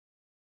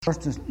For us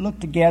to look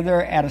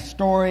together at a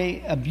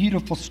story, a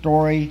beautiful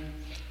story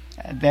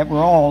that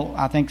we're all,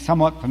 I think,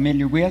 somewhat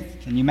familiar with.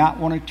 And you might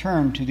want to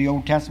turn to the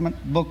Old Testament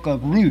book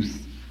of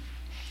Ruth.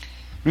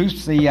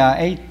 Ruth's the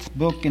eighth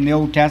book in the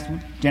Old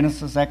Testament: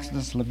 Genesis,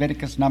 Exodus,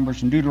 Leviticus,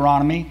 Numbers, and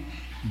Deuteronomy,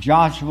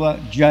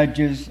 Joshua,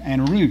 Judges,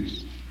 and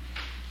Ruth.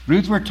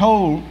 Ruth, we're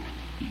told,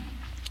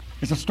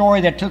 is a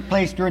story that took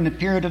place during the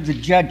period of the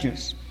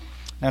Judges.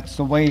 That's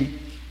the way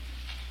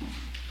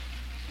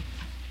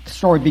the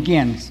story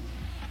begins.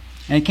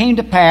 And it came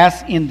to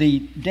pass in the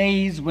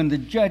days when the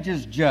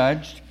judges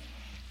judged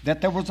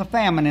that there was a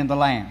famine in the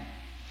land.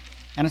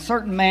 And a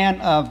certain man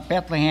of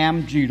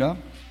Bethlehem, Judah,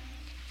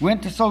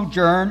 went to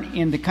sojourn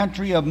in the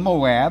country of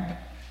Moab,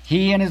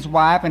 he and his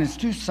wife and his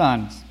two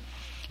sons.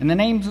 And the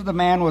names of the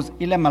man was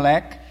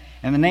Elimelech,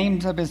 and the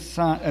names of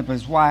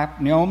his wife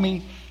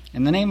Naomi,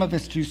 and the name of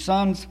his two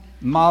sons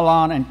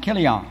Mahlon and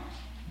Chilion,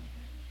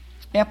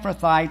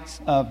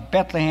 Ephrathites of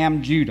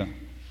Bethlehem, Judah.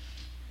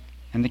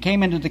 And they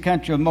came into the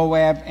country of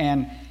Moab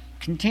and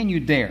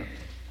continued there.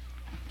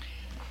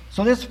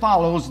 So this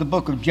follows the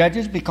book of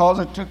Judges because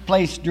it took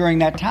place during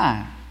that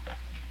time.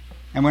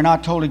 And we're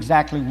not told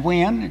exactly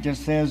when. It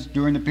just says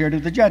during the period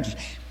of the Judges.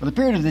 Well, the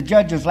period of the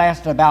Judges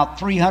lasted about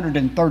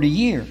 330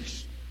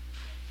 years.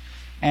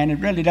 And it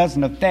really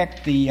doesn't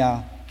affect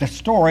the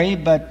story,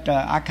 but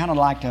I kind of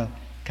like to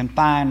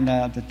confine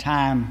the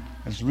time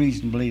as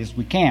reasonably as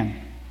we can.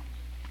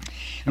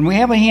 And we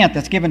have a hint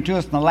that's given to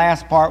us in the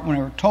last part when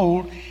we're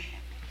told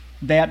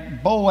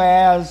that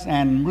Boaz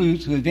and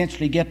Ruth, who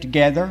eventually get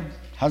together,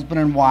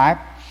 husband and wife,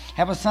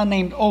 have a son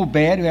named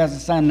Obed, who has a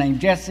son named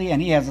Jesse,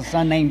 and he has a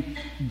son named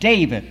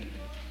David.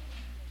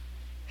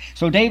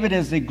 So David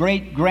is the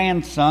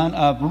great-grandson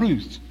of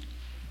Ruth.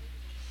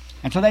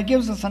 And so that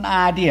gives us an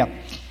idea.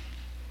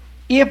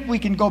 If we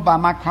can go by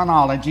my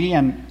chronology,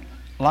 and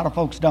a lot of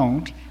folks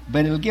don't,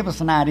 but it'll give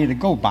us an idea to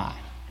go by,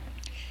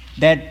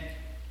 that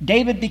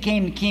David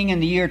became king in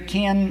the year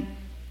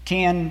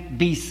 1010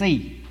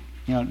 BC.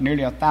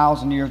 Nearly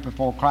 1,000 years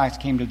before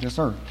Christ came to this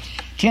earth.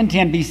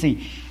 1010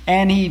 BC.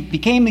 And he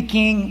became the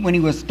king when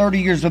he was 30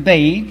 years of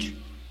age.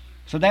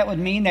 So that would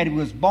mean that he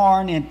was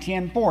born in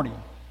 1040,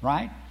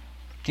 right?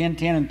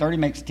 1010 and 30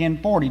 makes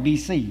 1040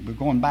 BC. We're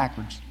going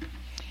backwards.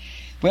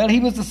 Well,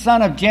 he was the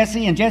son of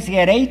Jesse, and Jesse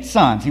had 8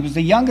 sons. He was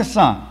the youngest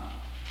son.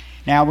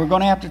 Now, we're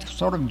going to have to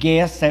sort of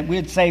guess that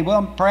we'd say,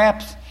 well,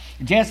 perhaps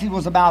Jesse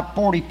was about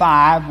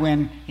 45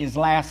 when his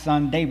last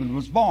son David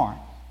was born.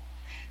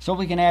 So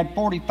we can add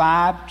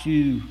 45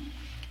 to,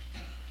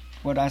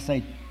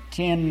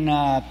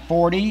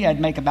 1040.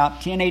 That'd make about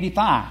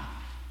 1085.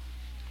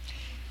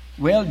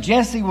 Well,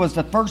 Jesse was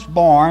the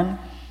firstborn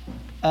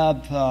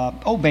of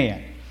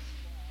Obed.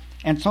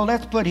 And so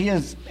let's put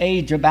his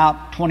age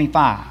about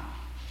 25.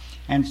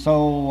 And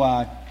so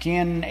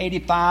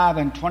 1085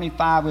 and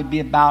 25 would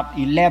be about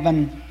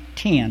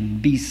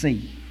 1110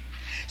 BC.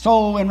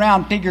 So in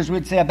round figures,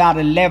 we'd say about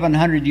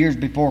 1100 years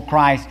before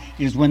Christ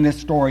is when this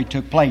story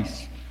took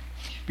place.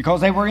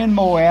 Because they were in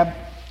Moab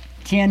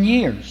 10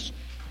 years.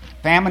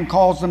 Famine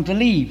caused them to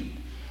leave.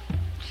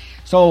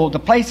 So the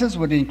places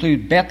would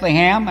include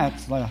Bethlehem,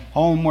 that's the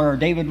home where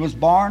David was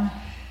born,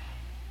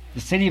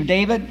 the city of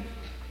David,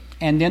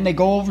 and then they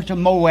go over to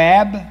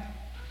Moab,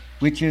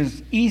 which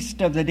is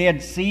east of the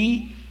Dead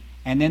Sea,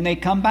 and then they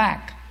come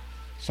back.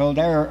 So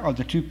there are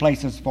the two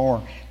places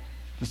for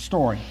the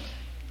story.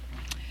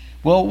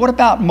 Well, what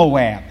about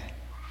Moab?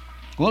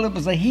 Well, it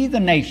was a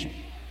heathen nation,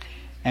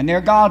 and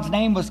their god's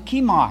name was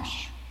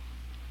Chemosh.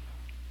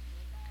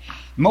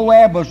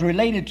 Moab was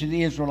related to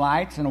the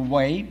Israelites in a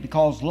way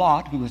because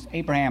Lot, who was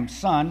Abraham's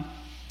son,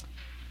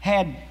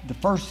 had the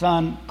first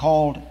son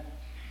called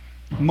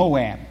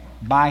Moab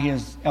by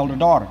his elder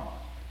daughter.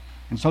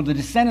 And so the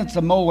descendants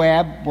of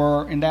Moab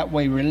were in that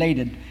way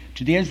related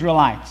to the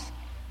Israelites.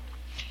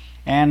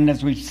 And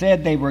as we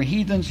said, they were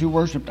heathens who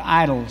worshipped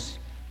idols.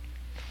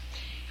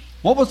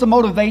 What was the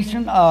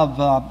motivation of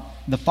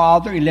the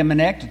father,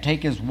 Elimelech, to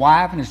take his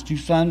wife and his two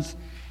sons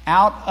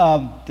out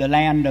of the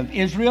land of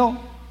Israel,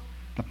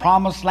 the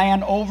promised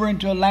land, over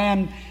into a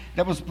land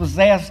that was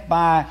possessed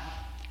by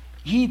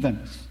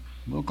heathens?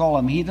 We'll call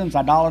them heathens,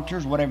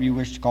 idolaters, whatever you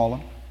wish to call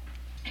them.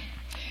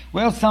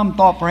 Well, some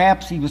thought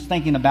perhaps he was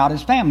thinking about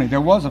his family.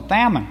 There was a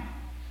famine.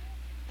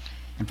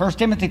 And 1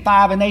 Timothy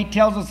 5:8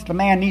 tells us the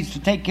man needs to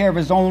take care of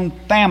his own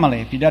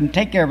family. If he doesn't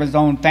take care of his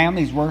own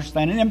family, he's worse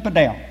than an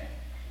infidel.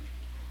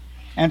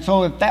 And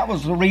so if that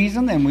was the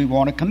reason, then we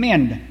want to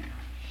commend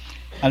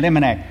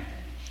Elimelech.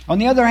 On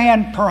the other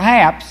hand,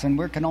 perhaps, and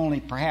we can only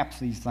perhaps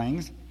these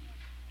things,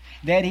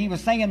 that he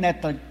was thinking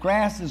that the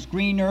grass is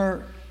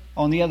greener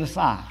on the other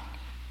side.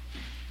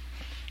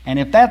 And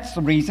if that's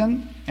the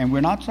reason, and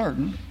we're not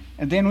certain,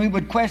 then we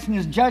would question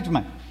his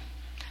judgment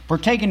for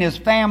taking his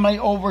family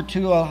over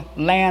to a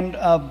land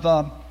of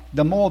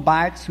the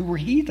Moabites who were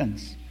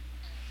heathens.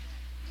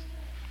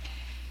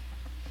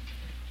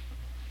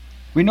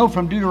 We know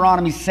from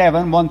Deuteronomy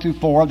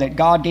 7:1-4 that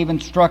God gave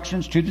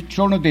instructions to the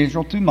children of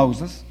Israel through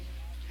Moses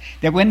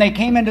that when they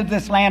came into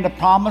this land of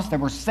promise, there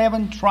were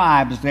 7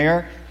 tribes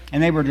there,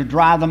 and they were to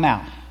drive them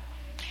out.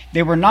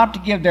 They were not to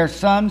give their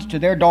sons to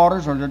their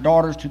daughters or their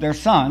daughters to their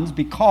sons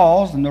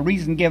because, and the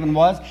reason given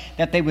was,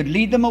 that they would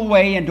lead them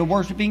away into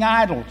worshiping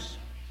idols.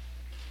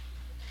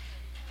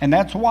 And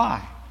that's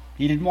why.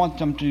 He didn't want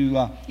them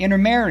to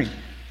intermarry.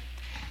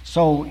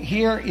 So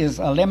here is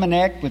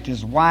Elimelech with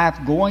his wife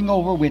going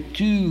over with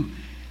two,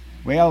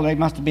 well, they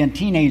must have been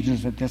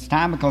teenagers at this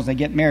time because they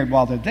get married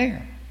while they're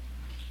there.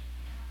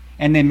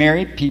 And they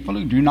marry people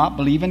who do not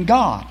believe in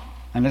God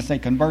unless they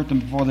convert them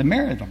before they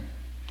marry them.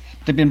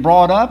 They've been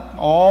brought up,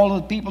 all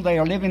of the people they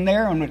are living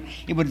there, and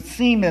it would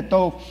seem that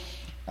though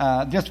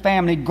this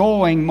family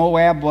going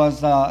Moab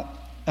was a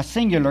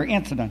singular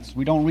incident.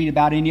 We don't read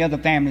about any other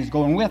families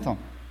going with them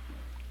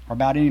or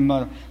about any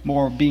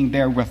more being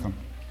there with them.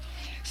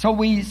 So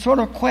we sort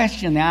of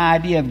question the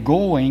idea of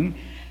going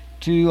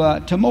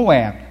to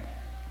Moab.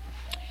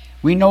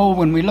 We know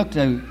when we look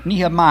to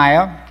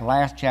Nehemiah, the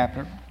last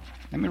chapter,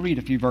 let me read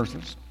a few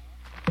verses.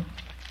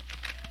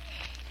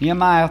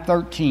 Nehemiah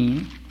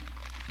 13.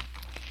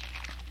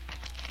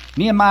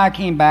 Nehemiah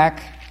came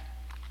back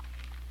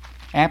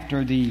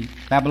after the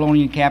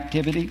Babylonian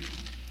captivity.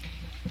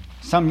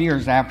 Some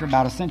years after,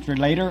 about a century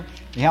later,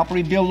 they helped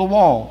rebuild the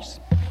walls.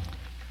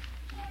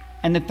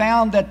 And they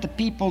found that the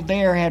people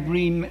there had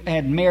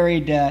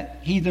married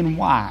heathen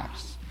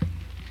wives.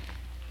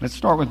 Let's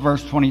start with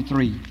verse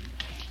 23.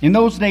 In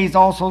those days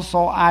also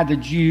saw I the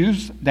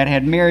Jews that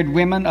had married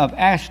women of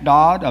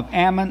Ashdod, of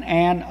Ammon,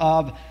 and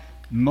of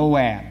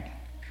Moab.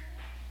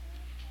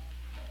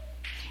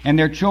 And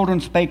their children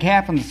spake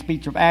half in the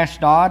speech of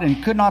Ashdod,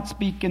 and could not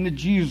speak in the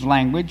Jews'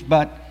 language,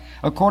 but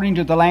according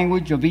to the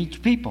language of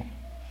each people.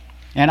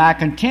 And I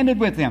contended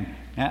with them.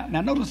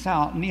 Now notice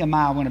how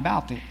Nehemiah went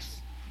about this.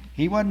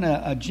 He wasn't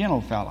a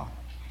gentle fellow.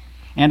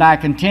 And I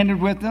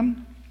contended with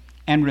them,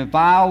 and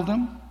reviled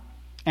them,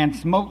 and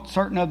smote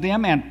certain of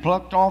them, and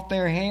plucked off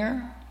their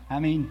hair. I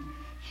mean,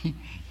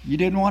 you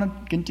didn't want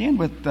to contend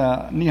with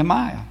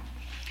Nehemiah.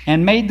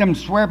 And made them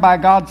swear by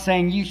God,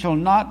 saying, Ye shall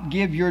not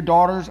give your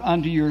daughters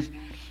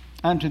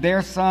unto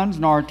their sons,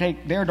 nor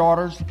take their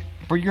daughters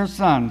for your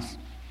sons,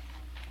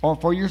 or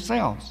for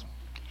yourselves.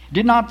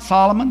 Did not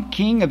Solomon,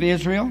 king of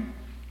Israel,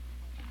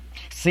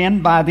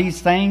 sin by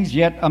these things?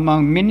 Yet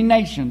among many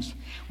nations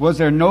was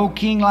there no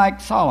king like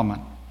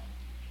Solomon.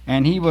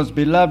 And he was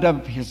beloved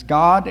of his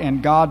God,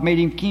 and God made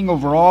him king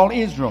over all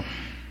Israel.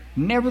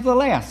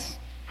 Nevertheless,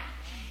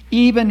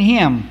 even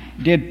him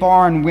did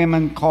foreign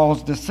women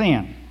cause to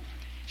sin.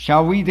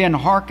 Shall we then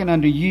hearken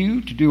unto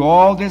you to do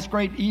all this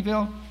great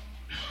evil,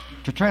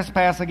 to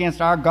trespass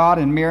against our God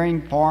in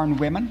marrying foreign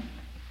women?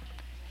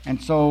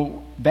 And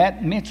so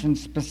that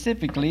mentions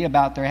specifically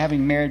about their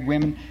having married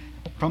women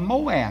from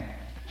Moab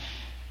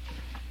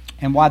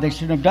and why they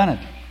shouldn't have done it.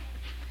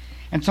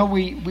 And so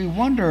we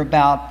wonder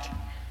about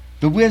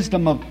the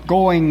wisdom of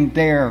going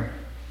there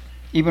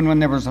even when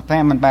there was a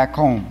famine back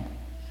home.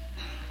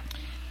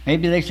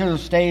 Maybe they should have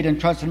stayed and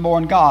trusted more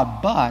in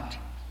God, but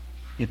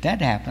if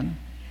that happened,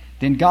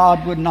 then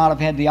God would not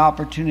have had the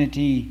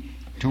opportunity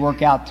to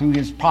work out through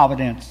his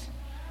providence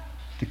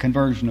the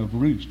conversion of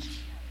Ruth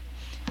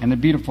and the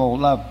beautiful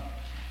love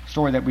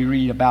story that we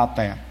read about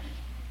that.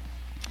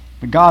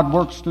 But God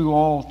works through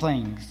all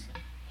things.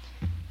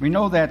 We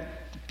know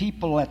that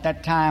people at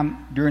that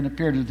time during the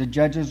period of the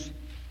judges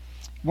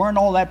weren't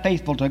all that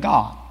faithful to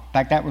God. In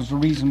fact, that was the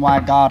reason why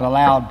God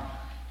allowed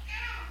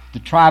the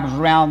tribes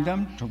around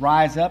them to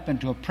rise up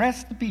and to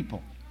oppress the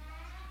people,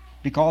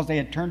 because they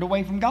had turned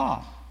away from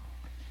God.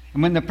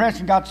 And when the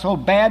oppression got so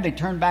bad, they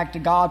turned back to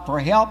God for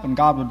help, and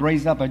God would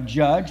raise up a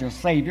judge, a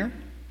savior.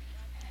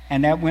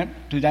 And that went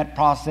through that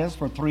process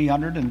for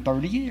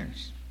 330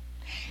 years.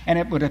 And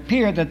it would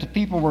appear that the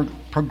people were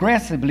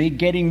progressively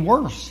getting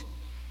worse.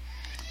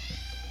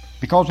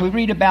 Because we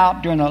read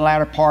about during the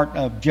latter part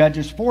of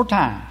Judges 4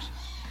 times,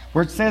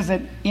 where it says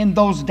that in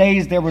those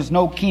days there was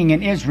no king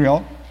in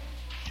Israel,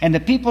 and the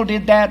people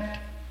did that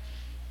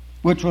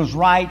which was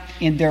right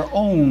in their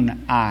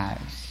own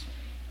eyes.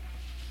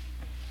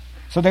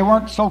 So they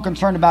weren't so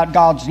concerned about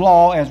God's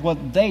law as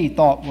what they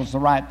thought was the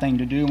right thing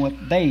to do and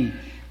what they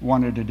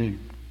wanted to do.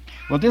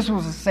 Well, this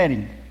was a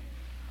setting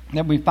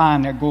that we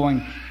find they're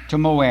going to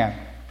Moab.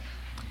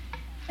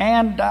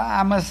 And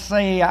I must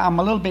say I'm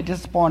a little bit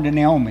disappointed in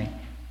Naomi.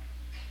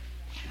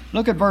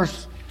 Look at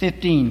verse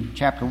 15,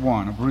 chapter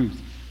 1 of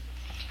Ruth.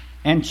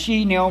 And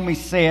she, Naomi,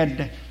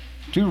 said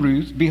to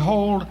Ruth,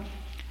 Behold,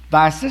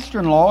 thy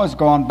sister-in-law is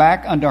gone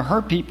back unto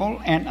her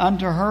people and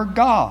unto her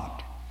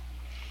God.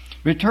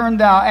 Return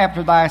thou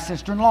after thy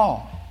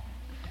sister-in-law.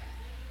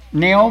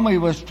 Naomi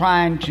was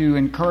trying to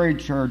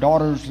encourage her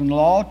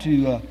daughters-in-law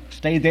to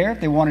stay there if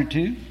they wanted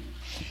to.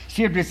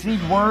 She had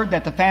received word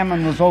that the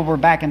famine was over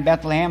back in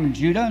Bethlehem and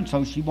Judah, and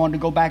so she wanted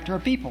to go back to her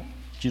people.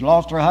 She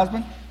lost her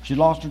husband. She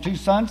lost her 2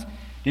 sons.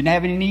 Didn't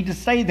have any need to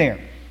stay there.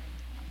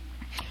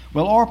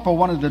 Well, Orpah,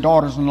 one of the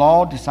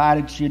daughters-in-law,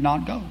 decided she'd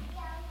not go.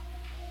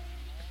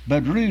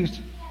 But Ruth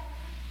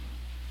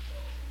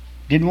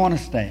didn't want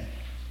to stay.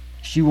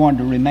 She wanted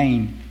to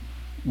remain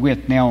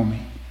with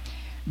Naomi.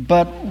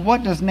 But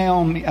what does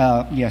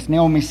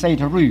Naomi say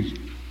to Ruth?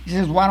 He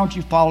says, why don't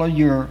you follow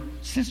your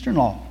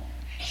sister-in-law?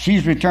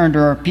 She's returned to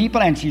her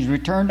people, and she's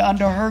returned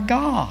unto her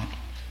God.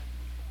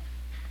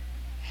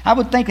 I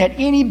would think that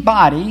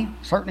anybody,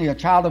 certainly a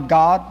child of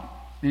God,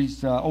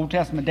 these Old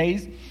Testament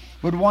days,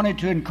 would wanted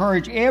to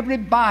encourage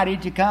everybody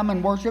to come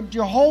and worship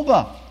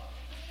Jehovah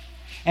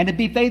and to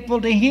be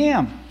faithful to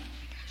Him.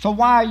 So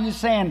why are you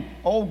saying,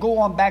 oh, go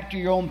on back to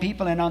your own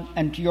people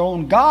and to your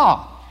own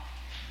God?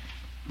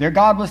 Their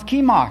God was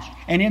Chemosh.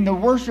 And in the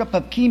worship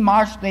of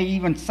Chemosh, they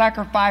even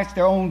sacrificed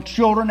their own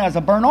children as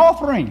a burnt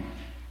offering.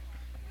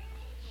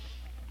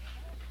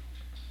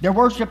 Their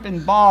worship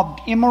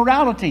involved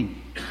immorality.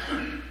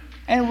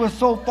 And it was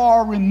so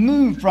far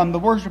removed from the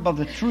worship of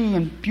the true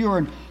and pure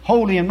and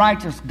holy and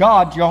righteous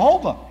God,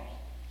 Jehovah,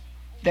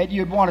 that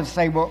you'd want to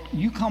say, well,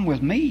 you come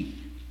with me,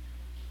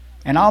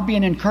 and I'll be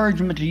an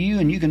encouragement to you,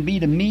 and you can be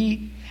to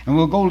me, and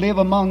we'll go live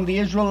among the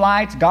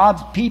Israelites,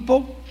 God's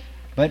people.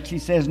 But she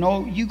says,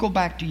 no, you go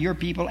back to your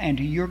people and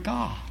to your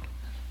God.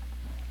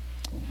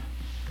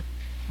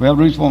 Well,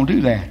 Ruth won't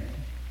do that.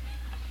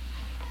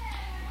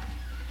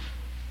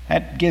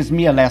 That gives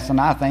me a lesson,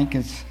 I think,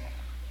 is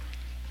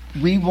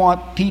we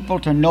want people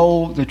to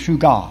know the true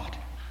God.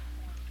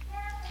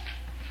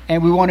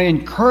 And we want to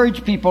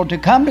encourage people to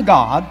come to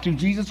God through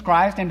Jesus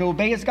Christ and to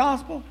obey His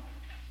gospel.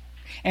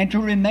 And to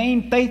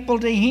remain faithful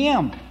to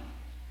Him.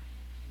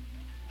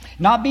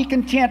 Not be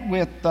content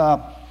with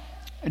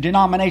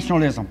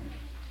denominationalism.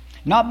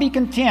 Not be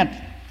content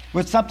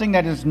with something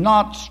that is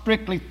not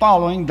strictly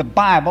following the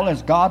Bible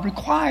as God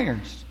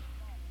requires.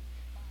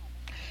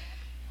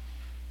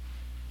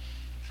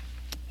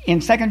 In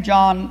 2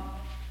 John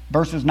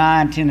verses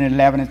 9, 10, and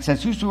 11, it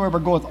says, whosoever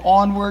goeth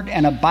onward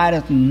and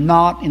abideth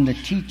not in the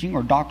teaching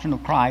or doctrine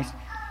of Christ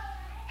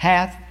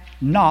hath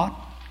not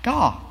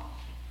God.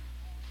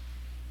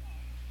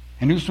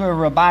 And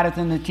whosoever abideth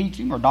in the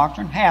teaching or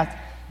doctrine hath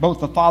both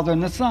the Father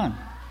and the Son.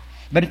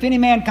 But if any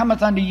man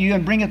cometh unto you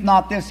and bringeth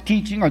not this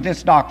teaching or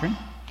this doctrine,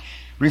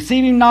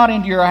 receive him not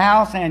into your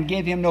house and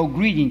give him no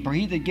greeting. For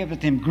he that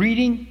giveth him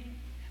greeting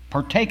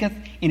partaketh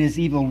in his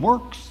evil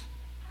works.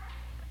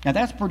 Now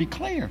that's pretty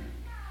clear.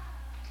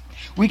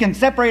 We can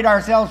separate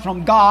ourselves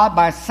from God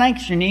by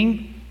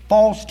sanctioning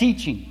false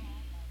teaching.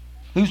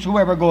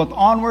 Whosoever goeth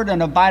onward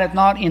and abideth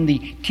not in the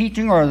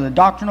teaching or the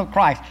doctrine of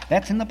Christ.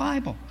 That's in the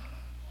Bible.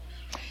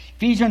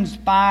 Ephesians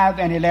 5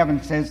 and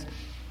 11 says,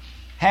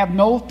 have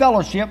no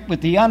fellowship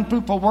with the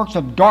unfruitful works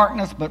of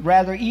darkness, but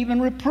rather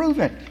even reprove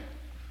it.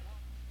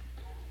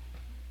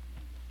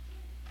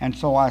 And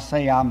so I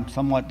say I'm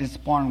somewhat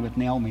disappointed with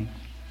Naomi.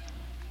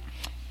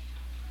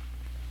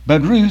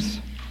 But Ruth,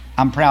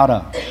 I'm proud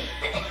of.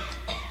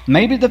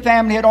 Maybe the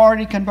family had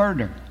already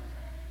converted her.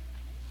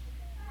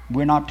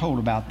 We're not told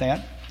about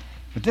that.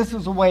 But this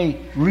is the way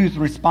Ruth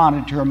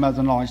responded to her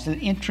mother-in-law. She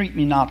said, entreat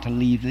me not to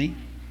leave thee,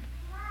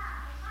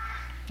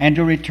 and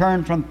to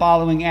return from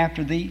following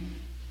after thee.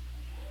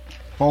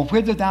 For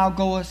whither thou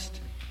goest,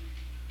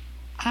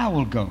 I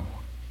will go.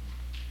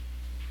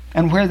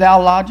 And where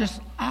thou lodgest,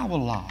 I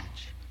will lodge.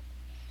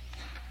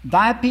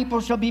 Thy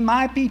people shall be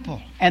my people,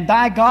 and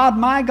thy God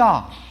my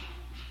God.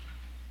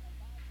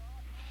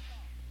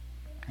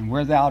 And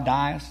where thou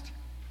diest,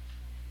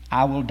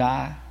 I will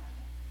die,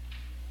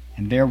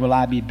 and there will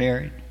I be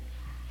buried.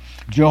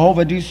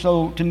 Jehovah do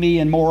so to me,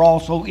 and more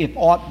also, if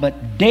aught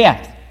but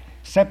death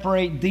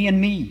separate thee and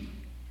me.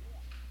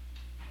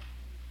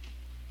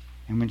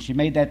 And when she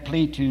made that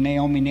plea to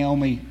Naomi,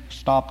 Naomi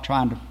stopped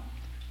trying to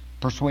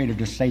persuade her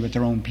to stay with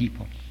their own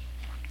people.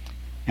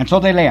 And so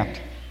they left.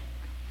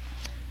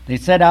 They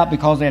set out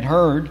because they had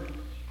heard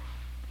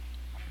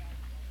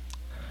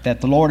that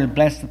the Lord had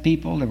blessed the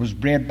people. There was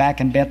bread back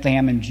in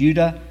Bethlehem and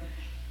Judah.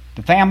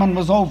 The famine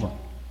was over.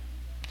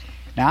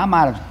 Now, I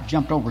might have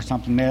jumped over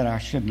something there that I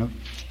shouldn't have.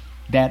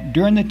 That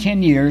during the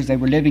 10 years they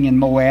were living in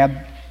Moab,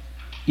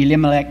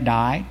 Elimelech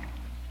died.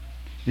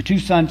 The two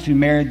sons who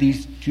married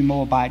these two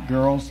Moabite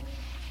girls,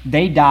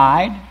 they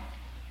died.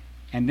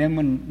 And then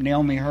when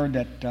Naomi heard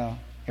that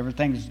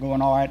everything was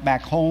going all right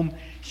back home,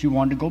 she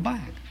wanted to go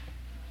back.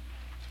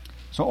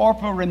 So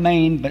Orpah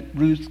remained, but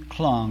Ruth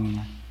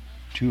clung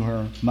to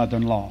her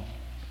mother-in-law.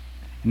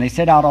 And they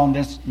set out on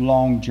this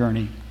long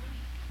journey.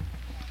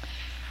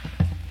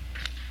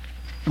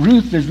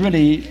 Ruth is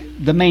really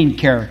the main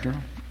character.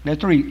 There are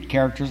three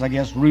characters, I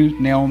guess, Ruth,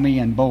 Naomi,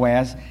 and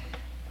Boaz.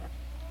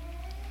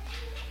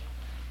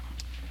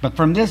 But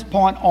from this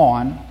point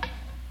on,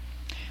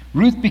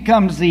 Ruth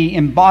becomes the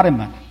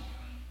embodiment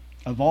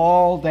of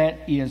all that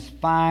is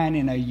fine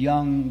in a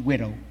young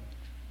widow.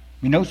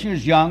 We know she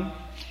was young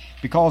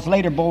because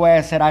later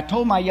Boaz said, I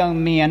told my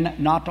young men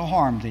not to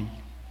harm thee.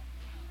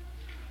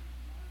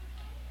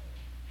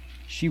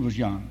 She was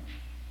young.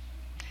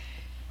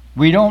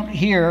 We don't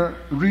hear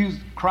Ruth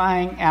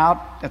crying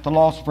out at the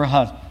loss of her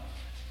husband.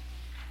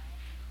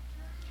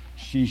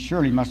 She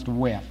surely must have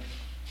wept.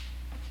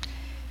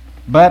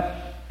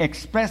 But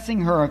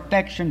expressing her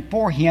affection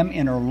for him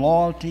in her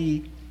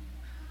loyalty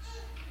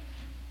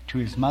to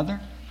his mother,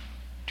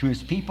 to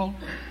his people,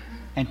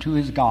 and to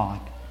his God.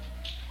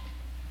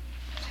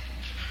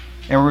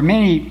 There were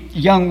many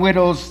young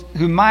widows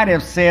who might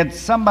have said,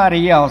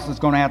 somebody else is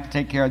going to have to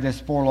take care of this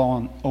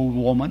forlorn old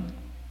woman.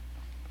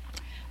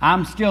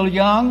 I'm still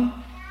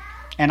young,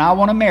 and I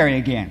want to marry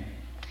again.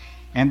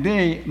 And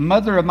the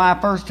mother of my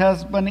first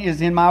husband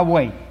is in my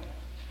way.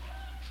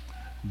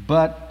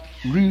 But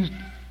Ruth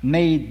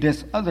made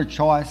this other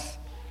choice,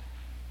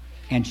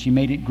 and she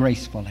made it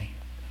gracefully.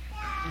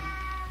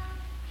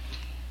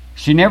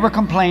 She never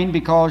complained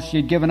because she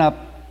had given up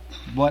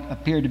what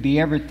appeared to be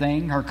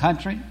everything, her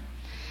country,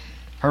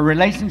 her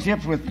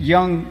relationships with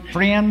young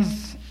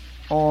friends,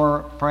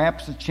 or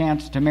perhaps a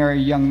chance to marry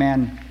a young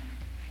man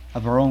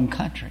of her own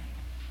country.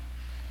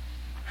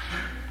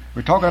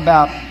 We're talking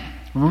about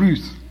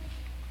Ruth.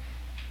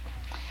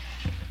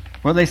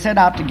 Well, they set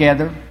out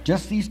together,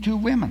 just these two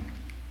women.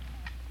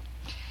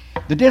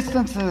 The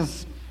distance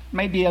is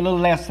maybe a little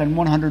less than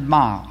 100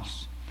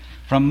 miles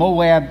from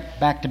Moab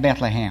back to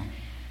Bethlehem.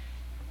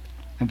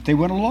 And they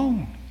went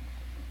alone.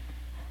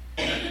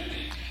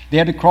 They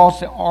had to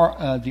cross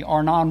the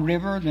Arnon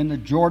River, then the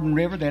Jordan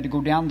River. They had to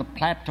go down the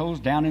plateaus,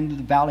 down into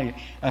the valley,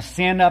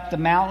 ascend up the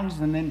mountains,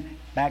 and then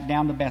back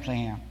down to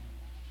Bethlehem.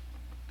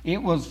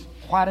 It was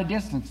quite a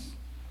distance,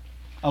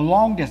 a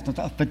long distance,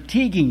 a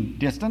fatiguing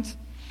distance,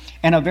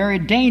 and a very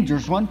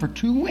dangerous one for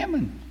two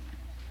women.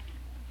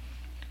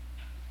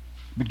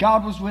 But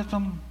God was with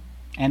them,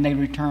 and they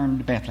returned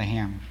to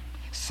Bethlehem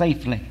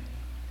safely.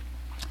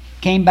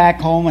 Came back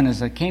home, and as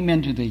they came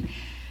into the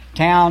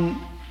town,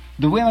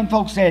 the women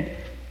folks said,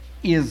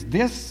 "Is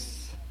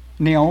this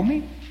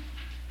Naomi?"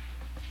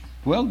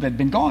 Well, they'd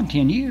been gone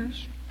 10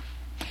 years.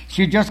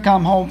 She'd just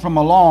come home from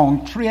a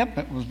long trip.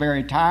 It was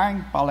very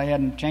tiring. Probably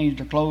hadn't changed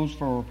her clothes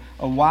for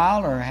a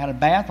while or had a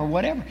bath or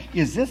whatever.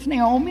 "Is this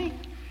Naomi?"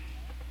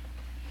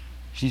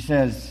 She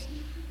says,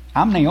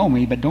 "I'm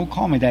Naomi, but don't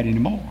call me that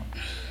anymore."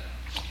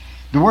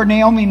 The word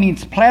Naomi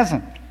means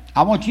pleasant.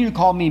 I want you to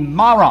call me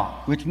Mara,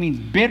 which means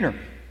bitter.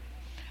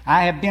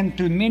 I have been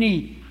through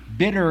many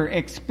bitter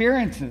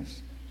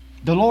experiences.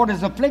 The Lord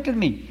has afflicted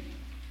me.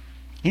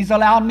 He's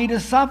allowed me to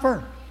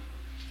suffer.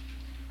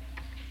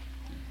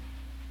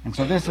 And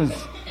so this is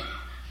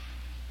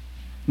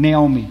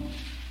Naomi.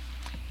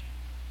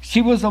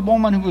 She was a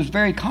woman who was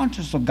very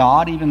conscious of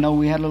God, even though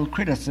we had a little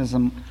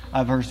criticism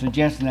of her,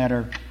 suggesting that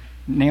her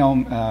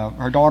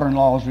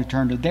daughter-in-laws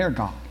returned to their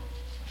God.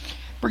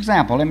 For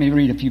example, let me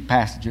read a few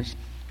passages.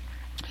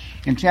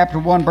 In chapter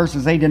 1,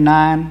 verses 8 and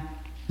 9,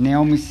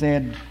 Naomi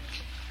said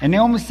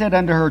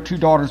unto her two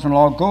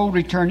daughters-in-law, "Go,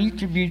 return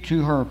each of you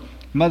to her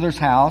mother's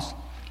house.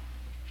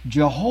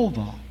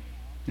 Jehovah,"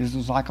 this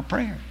is like a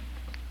prayer,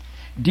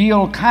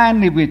 "deal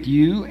kindly with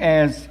you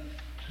as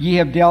ye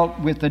have dealt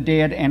with the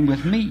dead and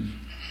with me.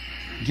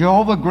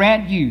 Jehovah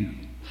grant you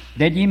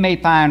that ye may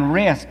find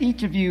rest,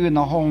 each of you in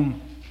the home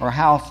or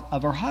house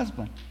of her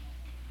husband."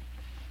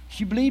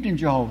 She believed in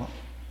Jehovah,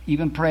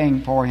 even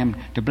praying for him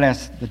to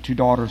bless the two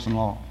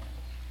daughters-in-law.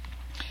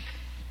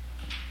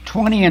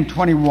 20 and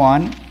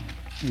 21,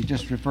 we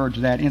just referred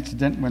to that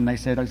incident when they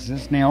said, "Is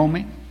this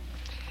Naomi?"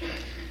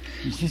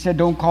 She said,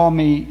 "Don't call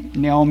me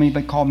Naomi,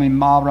 but call me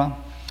Mara.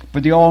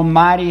 For the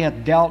Almighty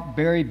hath dealt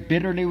very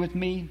bitterly with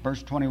me."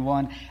 Verse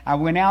 21, "I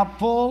went out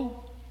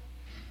full."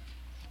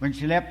 When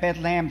she left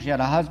Bethlehem, she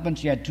had a husband,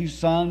 she had two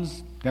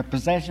sons, their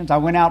possessions. "I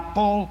went out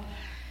full,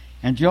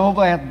 and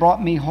Jehovah hath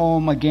brought me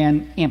home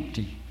again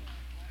empty.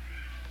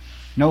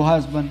 No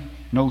husband,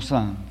 no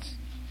sons.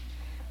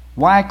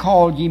 Why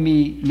call ye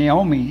me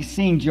Naomi,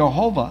 seeing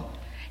Jehovah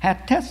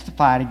hath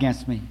testified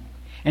against me,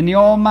 and the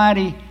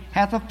Almighty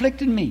hath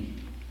afflicted me?"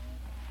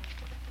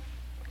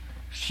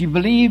 She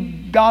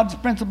believed God's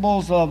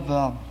principles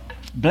of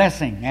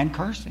blessing and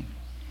cursing.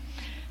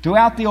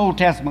 Throughout the Old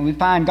Testament, we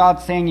find God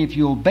saying, "If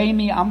you obey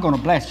me, I'm going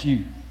to bless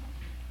you.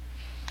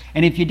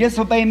 And if you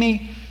disobey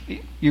me,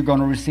 you're going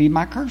to receive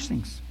my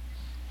cursings."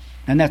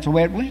 And that's the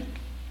way it went.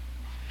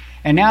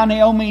 And now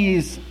Naomi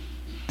is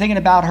thinking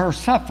about her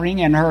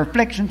suffering and her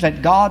afflictions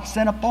that God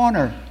sent upon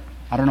her.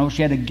 I don't know if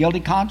she had a guilty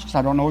conscience.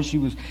 I don't know if she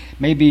was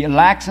maybe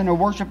lax in her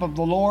worship of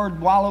the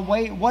Lord while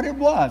away. What it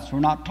was,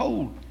 we're not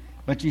told.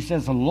 But she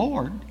says, "The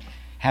Lord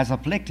has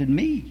afflicted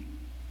me,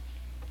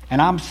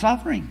 and I'm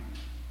suffering."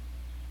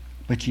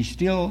 But she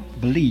still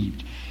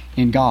believed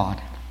in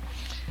God.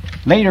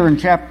 Later in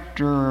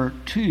chapter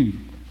 2,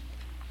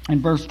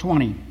 in verse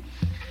 20,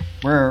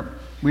 where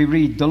we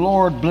read, "The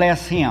Lord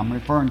bless him,"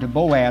 referring to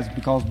Boaz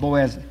because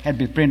Boaz had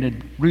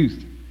befriended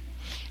Ruth.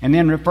 And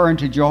then referring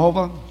to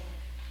Jehovah,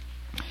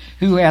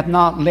 "who hath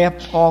not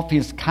left off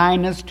his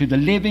kindness to the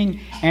living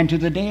and to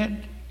the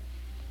dead."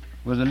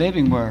 Well, the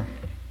living were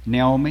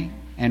Naomi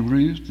and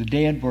Ruth. The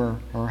dead were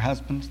her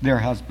husbands, their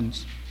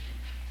husbands.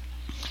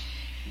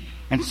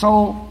 And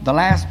so the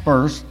last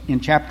verse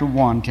in chapter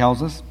 1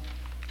 tells us,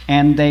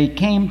 "And they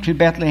came to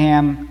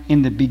Bethlehem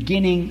in the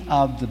beginning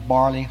of the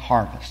barley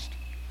harvest."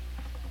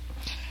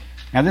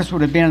 Now this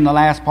would have been in the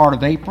last part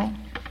of April.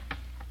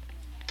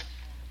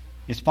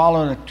 It's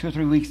followed 2 or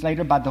 3 weeks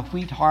later by the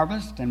wheat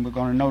harvest, and we're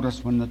going to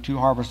notice when the two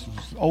harvests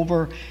was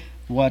over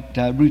what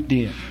Ruth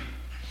did.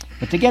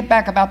 But to get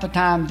back about the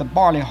time the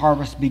barley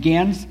harvest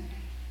begins,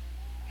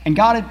 And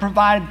God had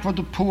provided for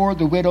the poor,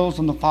 the widows,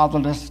 and the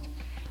fatherless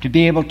to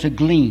be able to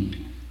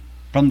glean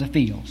from the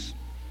fields.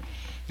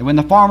 And when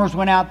the farmers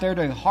went out there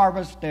to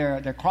harvest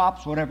their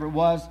crops, whatever it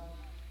was,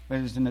 whether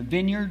it was in the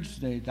vineyards,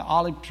 the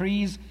olive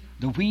trees,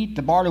 the wheat,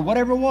 the barley,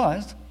 whatever it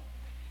was,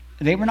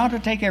 they were not to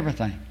take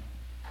everything.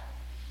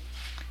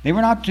 They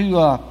were not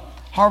to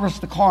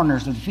harvest the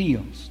corners of the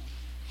fields.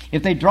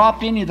 If they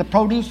dropped any of the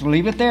produce,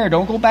 leave it there.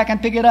 Don't go back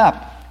and pick it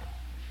up.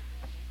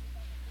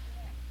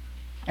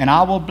 And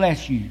I will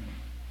bless you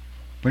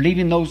for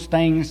leaving those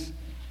things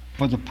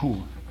for the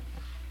poor.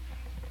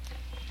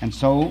 And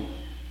so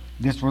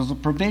this was a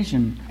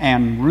provision.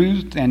 And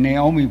Ruth and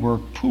Naomi were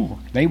poor.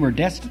 They were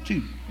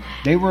destitute.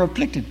 They were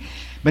afflicted.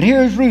 But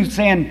here's Ruth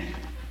saying,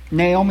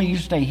 Naomi, you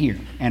stay here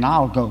and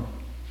I'll go.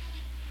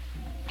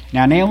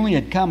 Now Naomi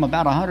had come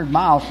about 100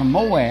 miles from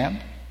Moab,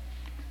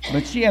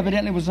 but she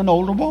evidently was an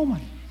older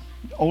woman,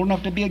 old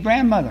enough to be a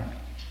grandmother.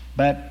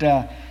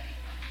 But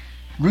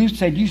Ruth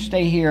said, you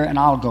stay here and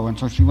I'll go. And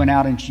so she went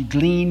out and she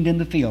gleaned in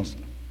the fields.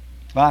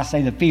 Well, I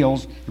say the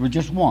fields, there was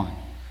just one.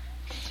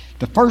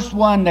 The first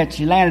one that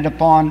she landed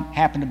upon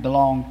happened to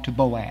belong to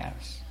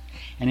Boaz.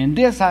 And in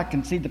this I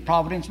can see the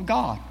providence of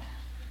God.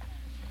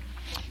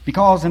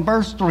 Because in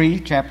verse 3,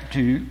 chapter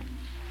 2,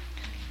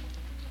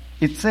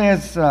 it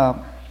says,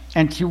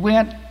 and she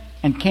went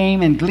and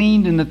came and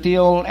gleaned in the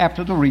field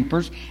after the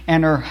reapers,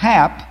 and her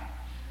hap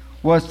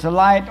was to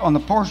light on the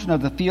portion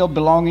of the field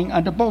belonging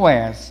unto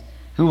Boaz,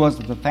 who was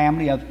of the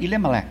family of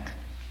Elimelech,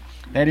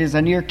 that is,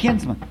 a near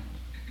kinsman.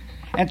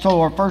 And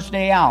so her first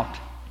day out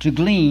to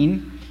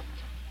glean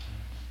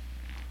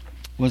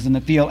was in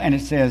the field, and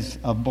it says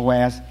of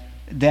Boaz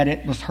that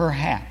it was her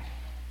hap.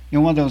 You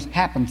know, one of those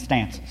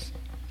happenstances.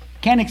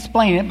 Can't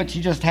explain it, but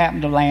she just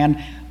happened to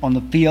land on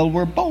the field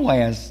where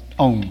Boaz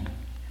owned.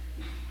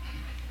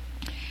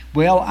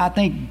 Well, I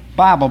think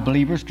Bible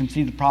believers can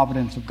see the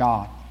providence of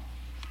God.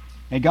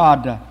 And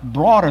God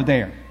brought her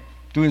there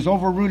through His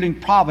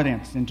overruling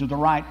providence into the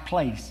right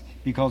place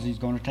because He's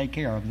going to take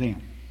care of them.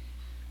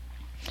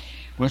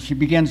 Well, she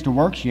begins to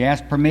work. She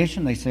asks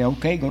permission. They say,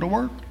 okay, go to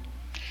work.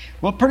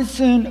 Well, pretty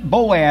soon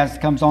Boaz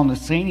comes on the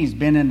scene. He's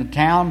been in the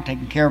town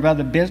taking care of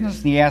other business.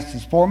 And he asks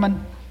his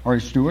foreman or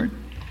his steward,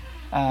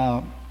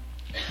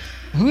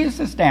 who is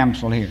this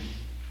damsel here?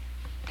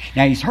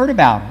 Now, he's heard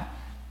about her.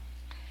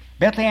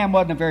 Bethlehem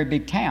wasn't a very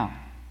big town.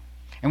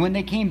 And when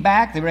they came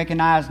back, they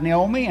recognized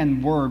Naomi,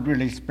 and word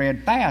really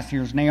spread fast.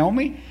 Here's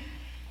Naomi.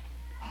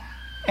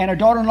 And her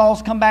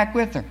daughter-in-law's come back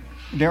with her.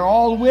 They're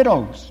all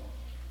widows.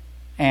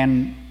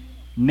 And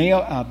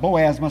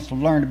Boaz must have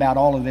learned about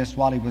all of this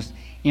while he was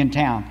in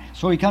town.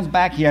 So he comes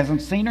back. He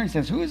hasn't seen her. He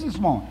says, who is this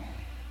woman?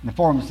 And the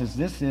foreman says,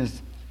 this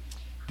is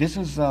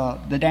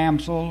the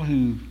damsel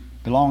who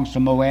belongs to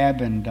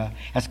Moab and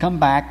has come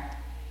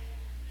back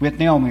with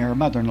Naomi, her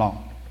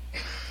mother-in-law.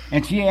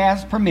 And she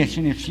asked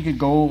permission if she could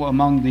go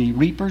among the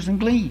reapers and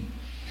glean.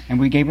 And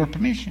we gave her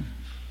permission.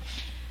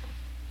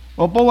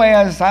 Well,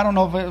 Boaz, I don't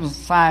know if it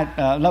was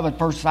love at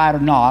first sight or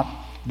not,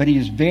 but he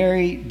is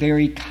very,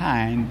 very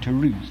kind to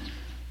Ruth.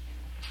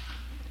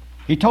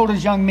 He told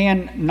his young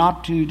men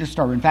not to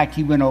disturb her. In fact,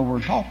 he went over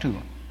and talked to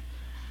her.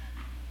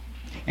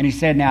 And he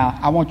said, now,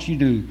 I want you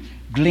to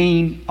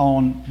glean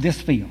on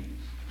this field.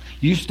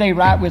 You stay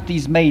right with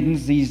these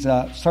maidens, these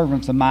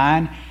servants of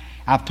mine.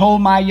 I've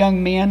told my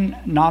young men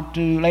not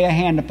to lay a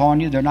hand upon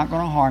you. They're not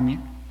going to harm you.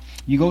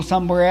 You go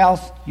somewhere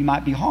else, you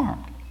might be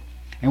harmed.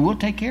 And we'll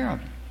take care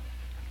of you.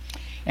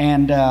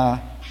 And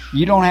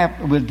you don't have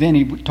to, well, then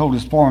he told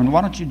his foreman,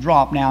 why don't you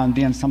drop now and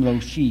then some of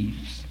those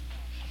sheaves?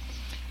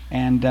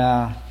 And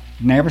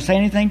never say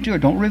anything to her.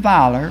 Don't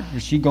revile her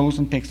if she goes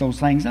and picks those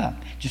things up.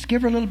 Just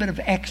give her a little bit of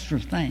extra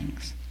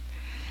things.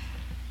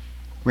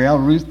 Well,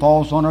 Ruth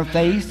falls on her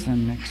face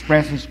and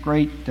expresses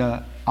great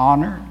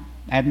honor,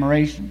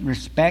 admiration,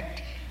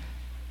 respect,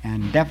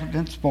 and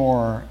deference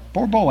for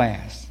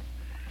Boaz.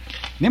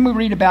 Then we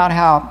read about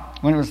how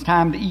when it was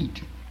time to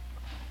eat.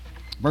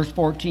 Verse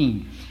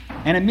 14.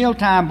 And at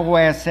mealtime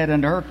Boaz said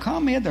unto her,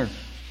 come hither,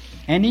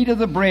 and eat of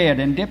the bread,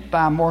 and dip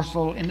thy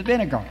morsel in the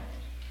vinegar.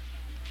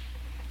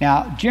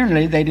 Now,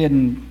 generally, they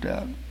didn't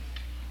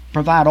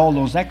provide all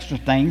those extra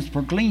things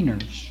for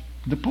gleaners,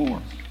 the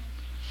poor.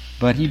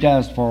 But he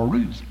does for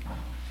Ruth.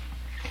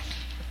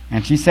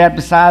 And she sat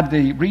beside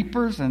the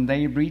reapers, and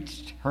they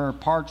reached her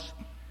parched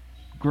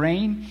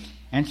grain,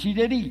 and she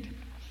did eat.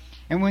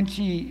 And when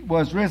she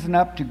was risen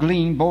up to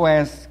glean,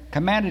 Boaz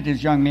commanded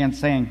his young men,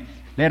 saying,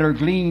 let her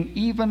glean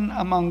even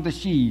among the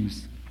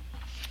sheaves,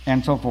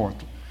 and so forth.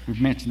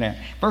 We've mentioned that.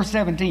 Verse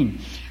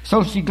 17.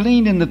 So she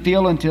gleaned in the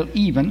field until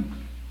even,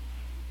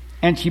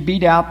 and she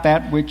beat out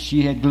that which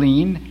she had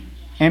gleaned,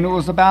 and it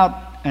was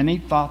about an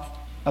ephah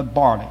of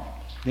barley.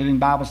 The Living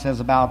Bible says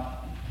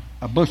about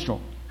a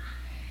bushel.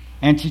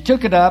 And she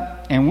took it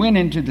up and went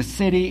into the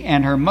city,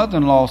 and her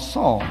mother-in-law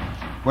saw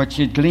what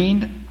she had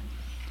gleaned,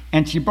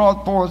 and she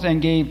brought forth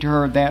and gave to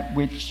her that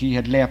which she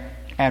had left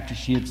after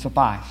she had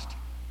sufficed.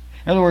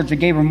 In other words, it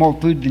gave her more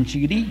food than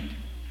she could eat.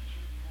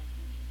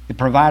 It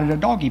provided a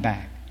doggy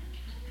bag.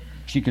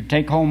 She could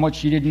take home what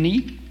she didn't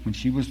eat when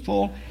she was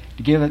full,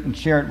 to give it and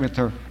share it with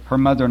her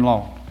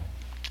mother-in-law.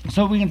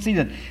 So we can see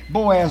that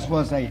Boaz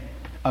was a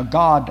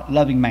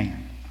God-loving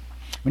man.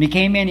 When he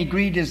came in, he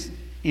greeted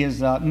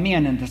his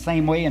men in the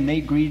same way, and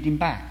they greeted him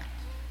back,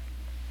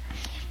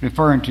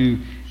 referring to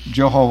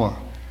Jehovah.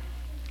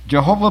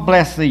 Jehovah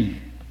bless thee.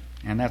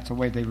 And that's the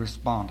way they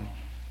responded.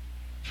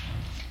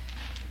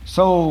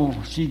 So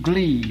she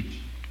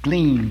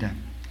gleaned.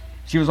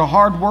 She was a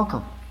hard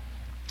worker.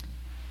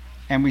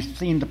 And we've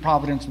seen the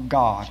providence of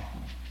God.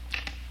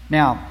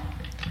 Now,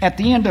 at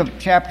the end of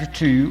chapter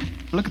 2,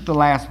 look at the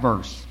last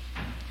verse.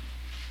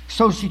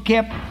 So she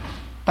kept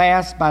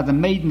fast by the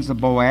maidens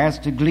of Boaz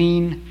to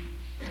glean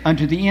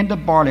unto the end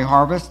of barley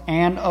harvest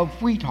and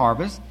of wheat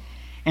harvest,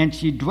 and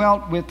she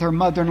dwelt with her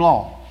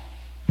mother-in-law.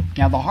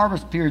 Now the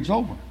harvest period's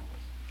over.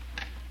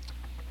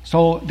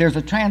 So there's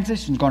a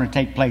transition going to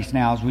take place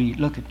now as we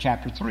look at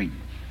chapter 3.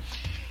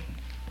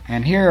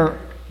 And here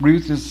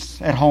Ruth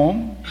is at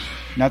home,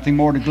 nothing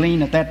more to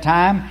glean at that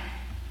time.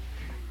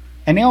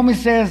 And Naomi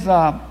says,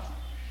 I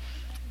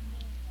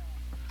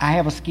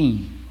have a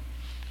scheme.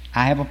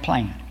 I have a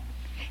plan.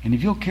 And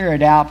if you'll carry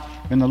it out,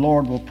 then the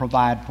Lord will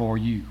provide for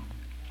you.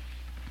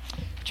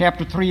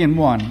 Chapter 3 and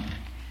 1.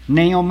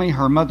 Naomi,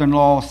 her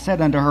mother-in-law,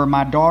 said unto her,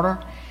 My daughter,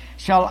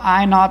 shall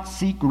I not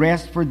seek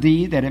rest for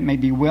thee, that it may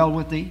be well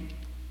with thee?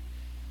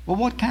 Well,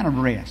 what kind of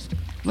rest?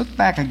 Look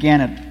back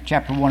again at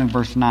chapter 1 and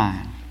verse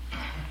 9.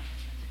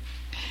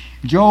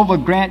 Jehovah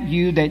grant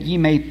you that ye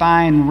may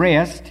find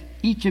rest,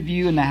 each of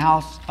you in the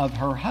house of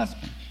her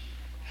husband.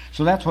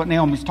 So that's what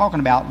Naomi's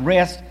talking about.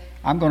 Rest,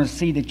 I'm going to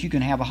see that you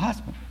can have a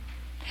husband.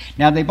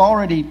 Now they've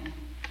already,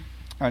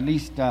 or at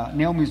least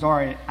Naomi's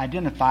already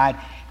identified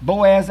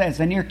Boaz as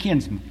a near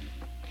kinsman.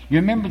 You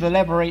remember the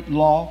Levirate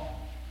law?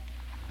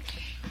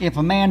 If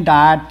a man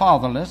died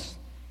fatherless,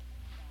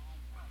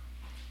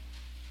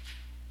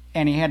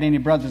 and he had any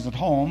brothers at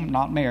home,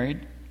 not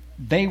married,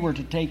 they were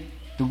to take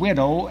the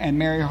widow and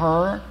marry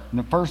her, and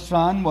the first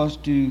son was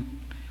to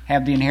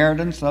have the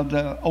inheritance of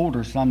the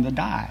older son that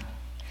died.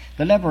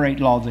 The Levirate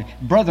law, the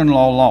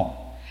brother-in-law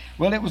law.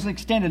 Well, it was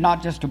extended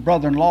not just to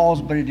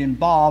brother-in-laws, but it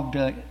involved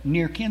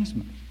near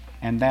kinsmen.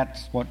 And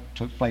that's what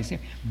took place here.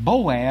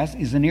 Boaz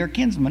is a near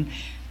kinsman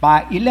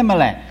by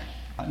Elimelech,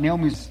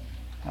 Naomi's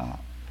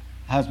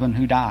husband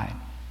who died.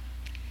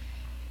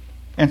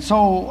 And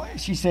so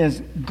she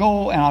says,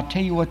 go and I'll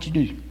tell you what you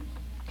do.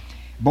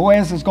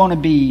 Boaz is going to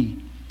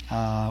be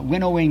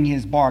winnowing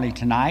his barley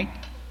tonight.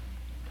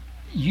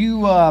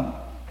 You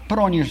put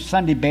on your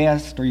Sunday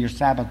best or your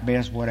Sabbath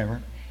best,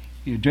 whatever.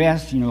 You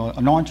dress,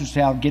 anoint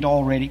yourself, get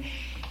all ready.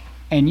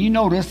 And you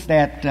notice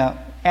that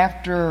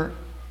after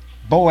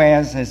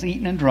Boaz has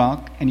eaten and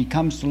drunk and he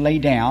comes to lay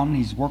down,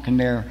 he's working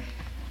there,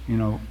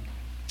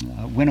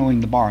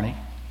 winnowing the barley.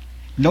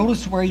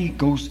 Notice where he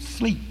goes to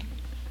sleep.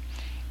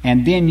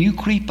 And then you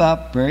creep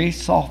up very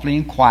softly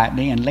and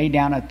quietly and lay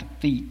down at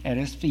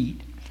his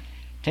feet.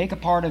 Take a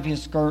part of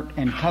his skirt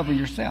and cover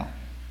yourself.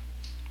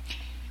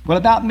 Well,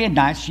 about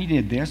midnight, she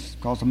did this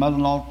because the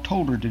mother-in-law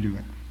told her to do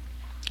it.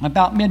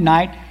 About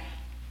midnight,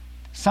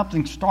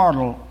 something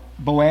startled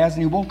Boaz,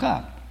 and he woke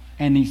up.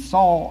 And he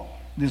saw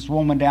this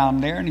woman down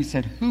there, and he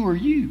said, who are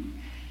you?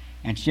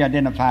 And she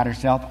identified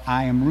herself,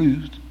 I am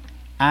Ruth.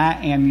 I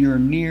am your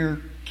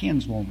near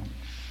kinswoman,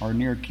 or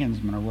near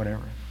kinsman, or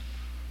whatever.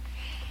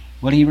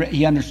 Well,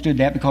 he understood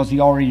that because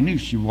he already knew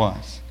she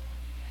was.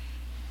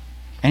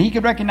 And he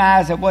could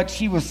recognize that what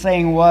she was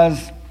saying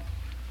was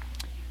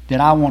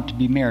that I want to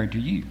be married to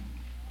you.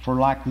 For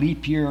like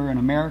leap year in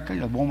America,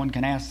 a woman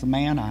can ask the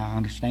man, I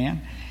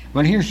understand.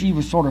 But here she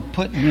was sort of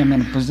putting him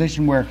in a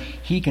position where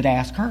he could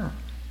ask her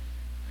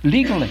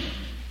legally.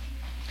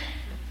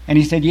 And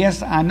he said,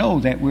 yes, I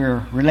know that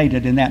we're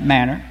related in that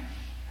manner.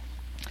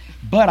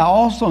 But I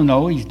also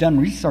know, he's done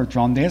research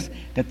on this,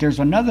 that there's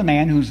another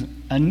man who's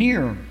a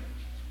near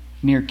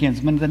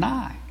kinsman than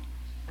I.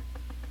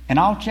 And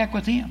I'll check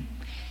with him.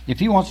 If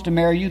he wants to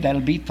marry you,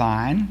 that'll be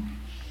fine.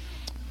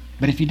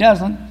 But if he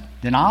doesn't,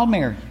 then I'll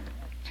marry you.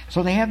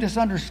 So they have this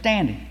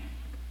understanding.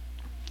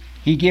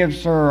 He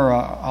gives her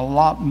a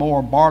lot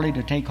more barley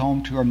to take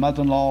home to her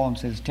mother-in-law and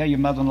says, tell your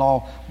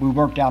mother-in-law we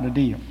worked out a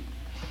deal.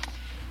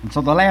 And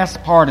so the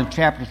last part of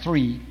chapter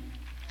 3,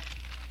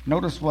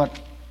 notice what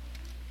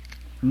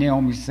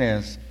Naomi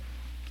says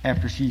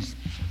after she's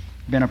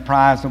been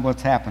apprised of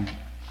what's happened.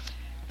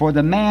 For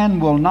the man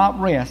will not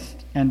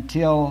rest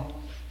until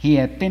he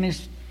had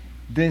finished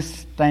the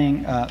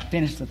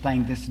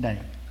thing this day.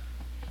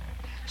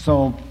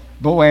 So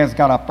Boaz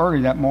got up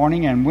early that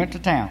morning and went to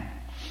town.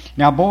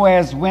 Now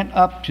Boaz went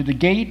up to the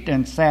gate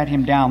and sat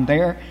him down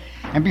there.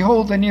 And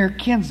behold, the near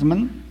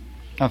kinsman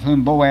of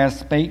whom Boaz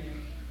spake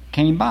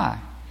came by,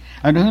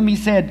 unto whom he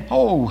said,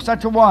 oh,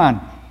 such a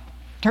one,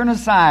 turn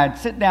aside,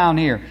 sit down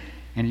here.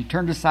 And he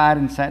turned aside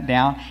and sat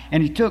down.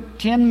 And he took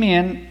 10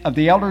 men of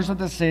the elders of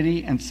the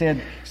city and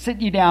said, sit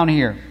ye down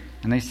here.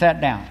 And they sat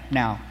down.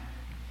 Now,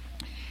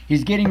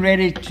 he's getting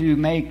ready to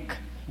make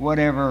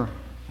whatever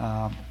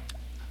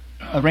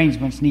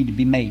arrangements need to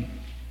be made.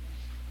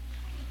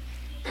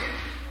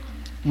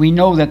 We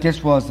know that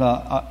this was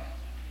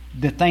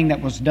the thing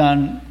that was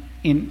done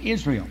in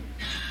Israel.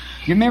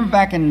 You remember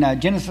back in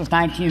Genesis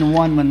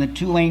 19:1 when the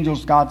two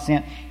angels God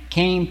sent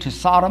came to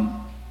Sodom?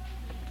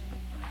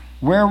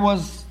 Where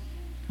was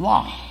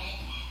Lot?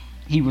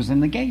 He was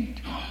in the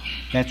gate.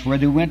 That's where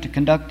they went to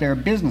conduct their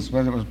business,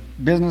 whether it was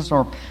business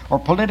or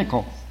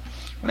political.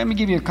 But let me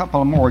give you a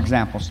couple of more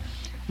examples.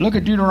 Look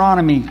at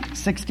Deuteronomy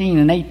 16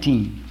 and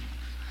 18.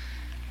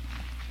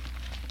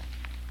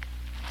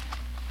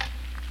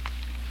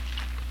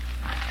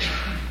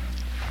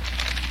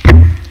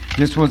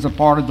 This was a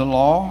part of the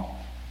law.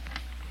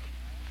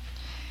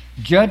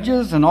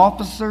 Judges and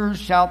officers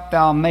shalt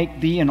thou make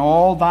thee in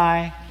all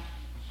thy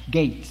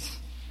gates.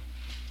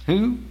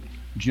 Who?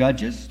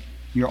 Judges,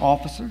 your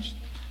officers,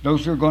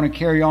 those who are going to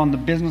carry on the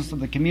business of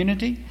the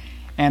community,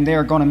 and they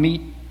are going to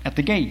meet at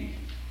the gate,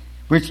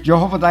 which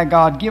Jehovah thy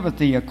God giveth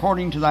thee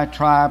according to thy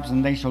tribes,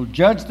 and they shall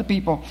judge the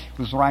people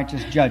with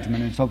righteous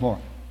judgment, and so forth.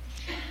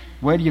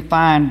 Where do you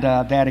find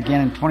that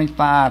again? In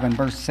 25 and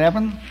verse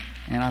 7,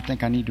 and I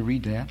think I need to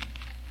read that.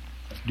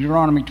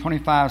 Deuteronomy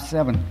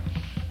 25:7.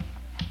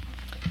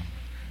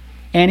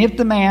 And if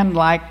the man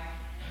like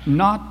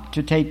not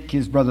to take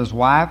his brother's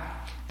wife,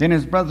 then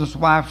his brother's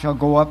wife shall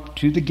go up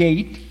to the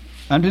gate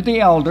unto the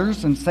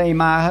elders and say,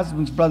 my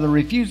husband's brother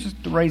refuses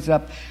to raise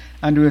up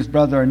unto his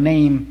brother a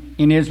name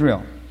in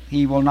Israel.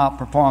 He will not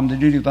perform the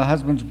duty of a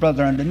husband's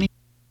brother unto me.